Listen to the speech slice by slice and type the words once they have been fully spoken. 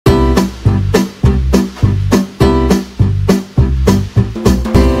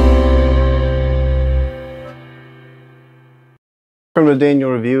Welcome to Daniel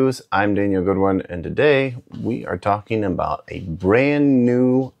Reviews. I'm Daniel Goodwin, and today we are talking about a brand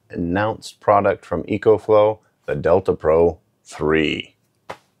new announced product from Ecoflow, the Delta Pro 3.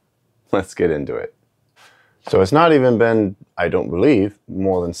 Let's get into it. So it's not even been, I don't believe,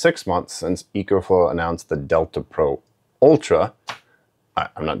 more than 6 months since Ecoflow announced the Delta Pro Ultra.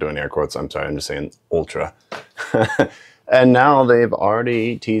 I'm not doing air quotes, I'm sorry, I'm just saying Ultra. And now they've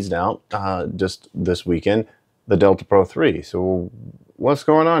already teased out, just this weekend, the Delta Pro 3. So what's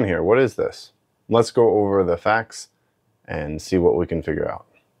going on here? What is this? Let's go over the facts and see what we can figure out.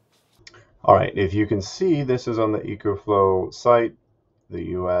 All right, if you can see, this is on the Ecoflow site, the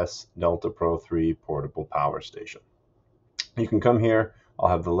US Delta Pro 3 portable power station. You can come here, I'll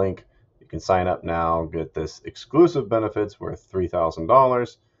have the link. You can sign up now, get this exclusive benefits worth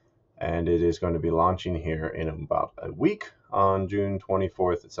 $3,000. And it is going to be launching here in about a week on June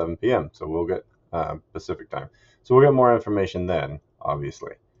 24th at 7 p.m. So we'll get Pacific time. So we'll get more information then,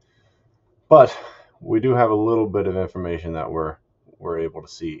 obviously. But we do have a little bit of information that we're able to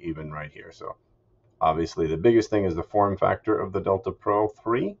see even right here. So obviously the biggest thing is the form factor of the Delta Pro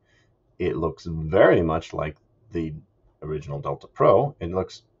 3. It looks very much like the original Delta Pro. It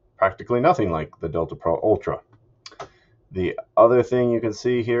looks practically nothing like the Delta Pro Ultra. The other thing you can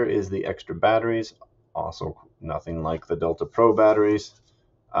see here is the extra batteries, also nothing like the Delta Pro batteries.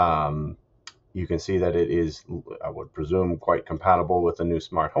 You can see that it is, I would presume, quite compatible with the new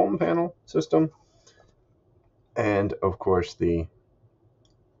smart home panel system. And of course, the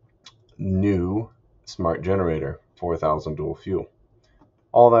new smart generator, 4,000 dual fuel.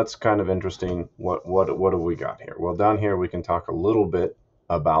 All that's kind of interesting. What have we got here? Well, down here we can talk a little bit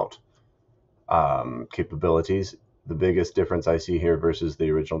about capabilities. The biggest difference I see here versus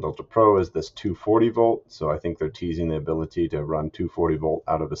the original Delta Pro is this 240 volt. So I think they're teasing the ability to run 240 volt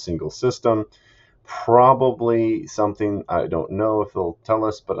out of a single system. Probably something, I don't know if they'll tell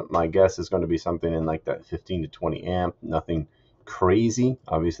us, but my guess is going to be something in like that 15 to 20 amp, nothing crazy.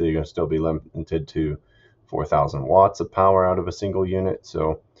 Obviously, you're going to still be limited to 4,000 watts of power out of a single unit.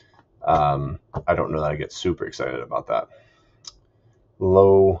 So I don't know that I get super excited about that.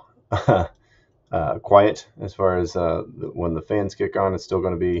 Low quiet as far as when the fans kick on, it's still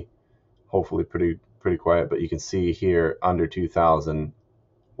going to be hopefully pretty quiet, but you can see here under 2,000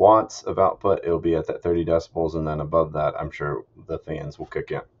 watts of output, it'll be at that 30 decibels, and then above that I'm sure the fans will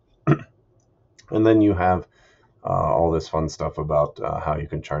kick in. And then you have all this fun stuff about how you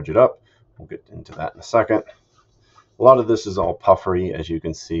can charge it up. We'll get into that in a second. A lot of this is all puffery, as you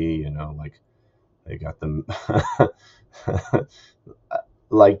can see, you know, like they got them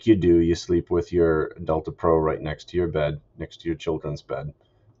like you do, you sleep with your Delta Pro right next to your bed, next to your children's bed.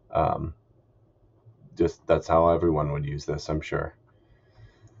 Just that's how everyone would use this, I'm sure.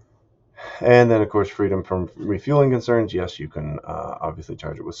 And then, of course, freedom from refueling concerns. Yes, you can obviously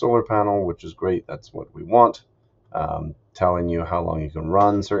charge it with solar panel, which is great. That's what we want. Telling you how long you can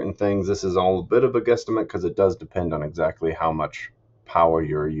run certain things. This is all a bit of a guesstimate because it does depend on exactly how much power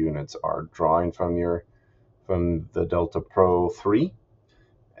your units are drawing from the Delta Pro 3.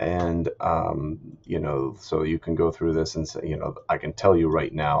 And, you know, so you can go through this and say, you know, I can tell you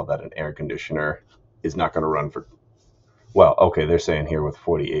right now that an air conditioner is not going to run for, well, okay, they're saying here with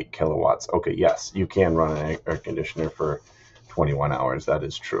 48 kilowatts. Okay, yes, you can run an air conditioner for 21 hours. That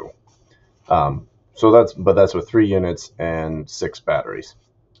is true. So that's with 3 units and 6 batteries.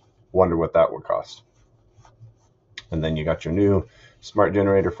 Wonder what that would cost. And then you got your new smart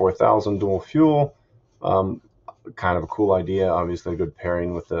generator 4,000 dual fuel. Kind of a cool idea, obviously a good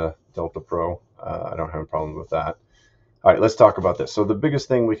pairing with the Delta Pro. I don't have a problem with that. All right, let's talk about this. So the biggest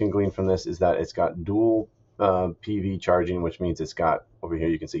thing we can glean from this is that it's got dual PV charging, which means it's got, over here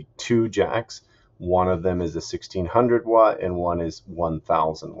you can see 2 jacks. One of them is a 1,600 watt and one is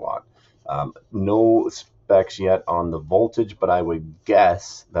 1,000 watt. No specs yet on the voltage, but I would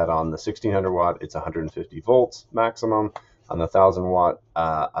guess that on the 1,600 watt it's 150 volts maximum. On the 1,000 watt,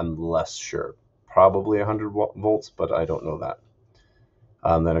 I'm less sure. Probably 100 volts, but I don't know that.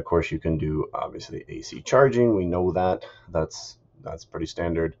 Then of course you can do obviously AC charging. We know that. That's pretty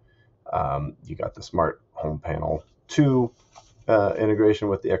standard. You got the smart home panel 2 integration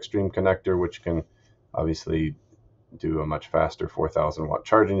with the Extreme connector, which can obviously do a much faster 4,000 watt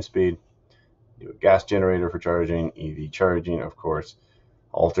charging speed. Do a gas generator for charging, EV charging, of course,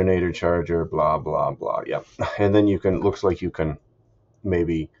 alternator charger, blah blah blah. Yep. And then you can, looks like you can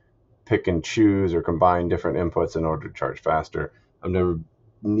maybe pick and choose or combine different inputs in order to charge faster. I've never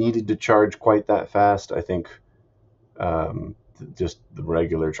needed to charge quite that fast. I think just the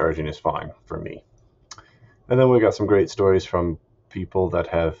regular charging is fine for me. And then we got some great stories from people that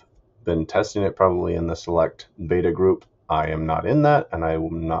have been testing it, probably in the select beta group. I am not in that, and I will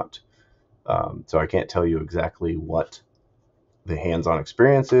not, so I can't tell you exactly what the hands-on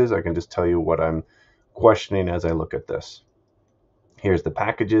experience is. I can just tell you what I'm questioning as I look at this. Here's the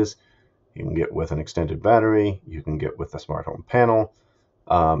packages. You can get with an extended battery, you can get with a smart home panel,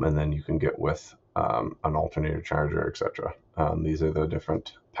 and then you can get with an alternator charger, etc. These are the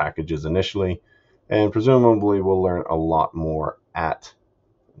different packages initially, and presumably we'll learn a lot more at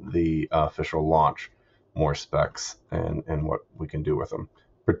the official launch, more specs and what we can do with them,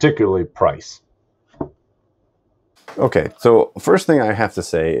 particularly price. Okay, so first thing I have to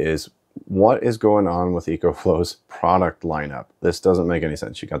say is, what is going on with Ecoflow's product lineup? This doesn't make any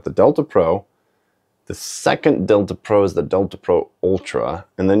sense. You got the Delta Pro, the second Delta Pro is the Delta Pro Ultra,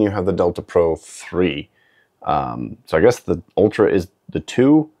 and then you have the Delta Pro 3. So I guess the Ultra is the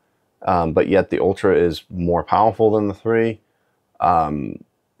 2, but yet the Ultra is more powerful than the 3.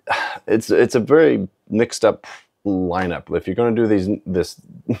 It's a very mixed up lineup. If you're going to do this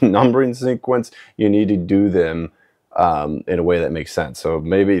numbering sequence, you need to do them in a way that makes sense. So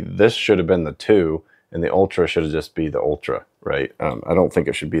maybe this should have been the 2, and the Ultra should have just be the Ultra, right? I don't think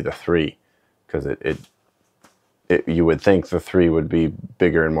it should be the 3, because you would think the 3 would be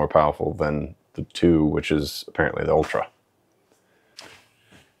bigger and more powerful than the 2, which is apparently the Ultra.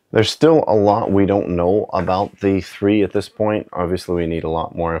 There's still a lot we don't know about the 3 at this point. Obviously, we need a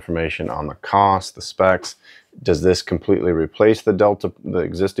lot more information on the cost, the specs. Does this completely replace the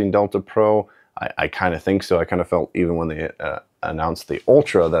existing Delta Pro? I kind of think so. I kind of felt even when they announced the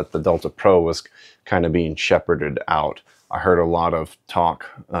Ultra that the Delta Pro was kind of being shepherded out. I heard a lot of talk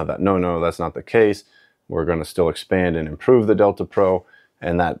that no, that's not the case. We're going to still expand and improve the Delta Pro,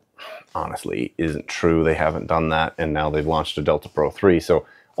 and that honestly isn't true. They haven't done that, and now they've launched a Delta Pro 3. So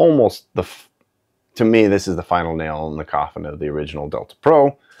almost to me, this is the final nail in the coffin of the original Delta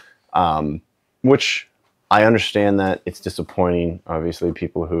Pro, which I understand that it's disappointing. Obviously,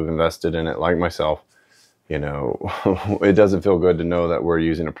 people who've invested in it, like myself, you know, it doesn't feel good to know that we're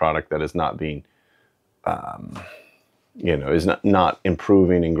using a product that is not being, you know, is not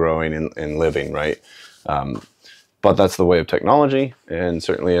improving and growing and living, right? But that's the way of technology, and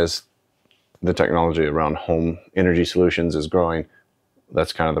certainly as the technology around home energy solutions is growing,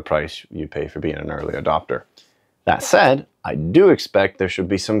 that's kind of the price you pay for being an early adopter. That said, I do expect there should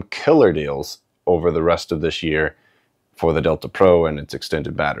be some killer deals over the rest of this year for the Delta Pro and its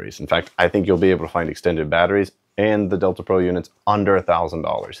extended batteries. In fact, I think you'll be able to find extended batteries and the Delta Pro units under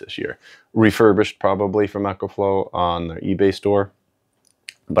 $1,000 this year. Refurbished probably from Ecoflow on their eBay store.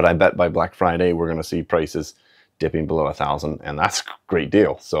 But I bet by Black Friday, we're going to see prices dipping below $1,000, and that's a great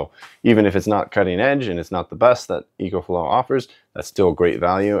deal. So even if it's not cutting edge and it's not the best that Ecoflow offers, that's still great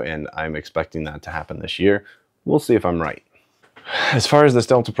value, and I'm expecting that to happen this year. We'll see if I'm right. As far as this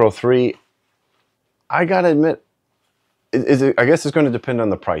Delta Pro 3, I gotta admit, I guess it's going to depend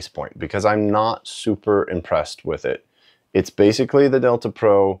on the price point, because I'm not super impressed with it. It's basically the Delta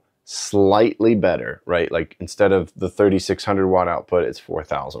Pro slightly better, right? Like instead of the 3,600 watt output, it's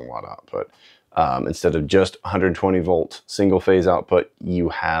 4,000 watt output. Instead of just 120 volt single phase output, you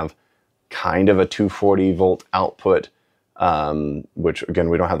have kind of a 240 volt output, which again,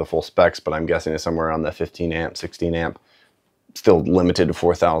 we don't have the full specs, but I'm guessing is somewhere around the 15 amp, 16 amp, still limited to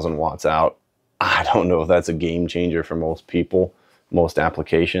 4,000 watts out. I don't know if that's a game changer for most people, most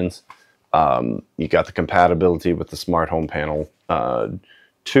applications. You got the compatibility with the smart home panel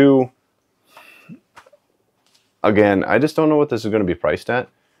 2. Again, I just don't know what this is going to be priced at,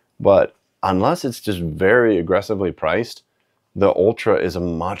 but unless it's just very aggressively priced, the Ultra is a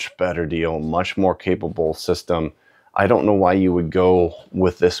much better deal, much more capable system. I don't know why you would go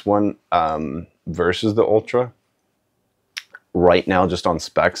with this one versus the Ultra. Right now, just on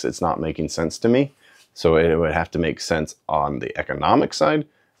specs, it's not making sense to me. So it would have to make sense on the economic side,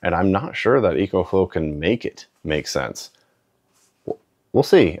 and I'm not sure that Ecoflow can make it make sense. We'll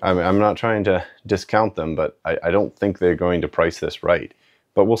see. I'm not trying to discount them, but I don't think they're going to price this right.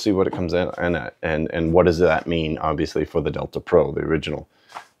 But we'll see what it comes in at, and what does that mean, obviously, for the Delta Pro, the original.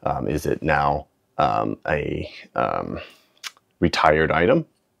 Is it now a retired item?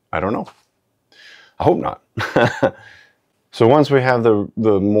 I don't know. I hope not. So once we have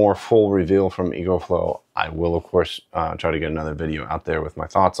the more full reveal from Ecoflow, I will, of course, try to get another video out there with my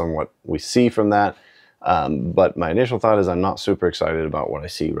thoughts on what we see from that. But my initial thought is I'm not super excited about what I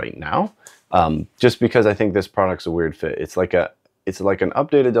see right now, just because I think this product's a weird fit. It's like an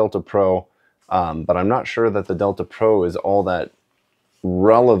updated Delta Pro, but I'm not sure that the Delta Pro is all that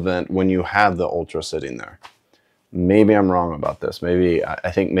relevant when you have the Ultra sitting there. Maybe I'm wrong about this. Maybe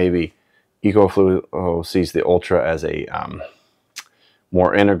I think maybe Ecoflow sees the Ultra as a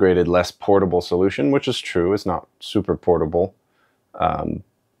more integrated, less portable solution, which is true. It's not super portable.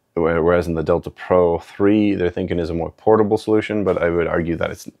 Whereas in the Delta Pro 3, they're thinking is a more portable solution, but I would argue that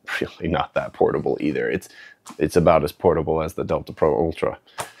it's really not that portable either. It's about as portable as the Delta Pro Ultra.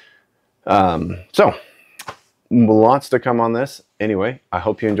 So lots to come on this. Anyway, I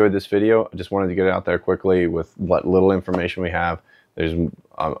hope you enjoyed this video. I just wanted to get it out there quickly with what little information we have. There's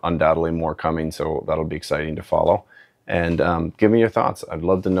undoubtedly more coming, so that'll be exciting to follow. And give me your thoughts. I'd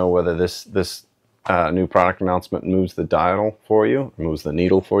love to know whether this new product announcement moves the dial for you, moves the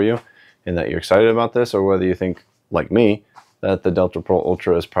needle for you, and that you're excited about this, or whether you think, like me, that the Delta Pro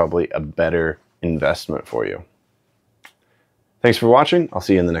Ultra is probably a better investment for you. Thanks for watching. I'll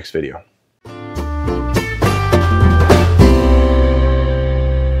see you in the next video.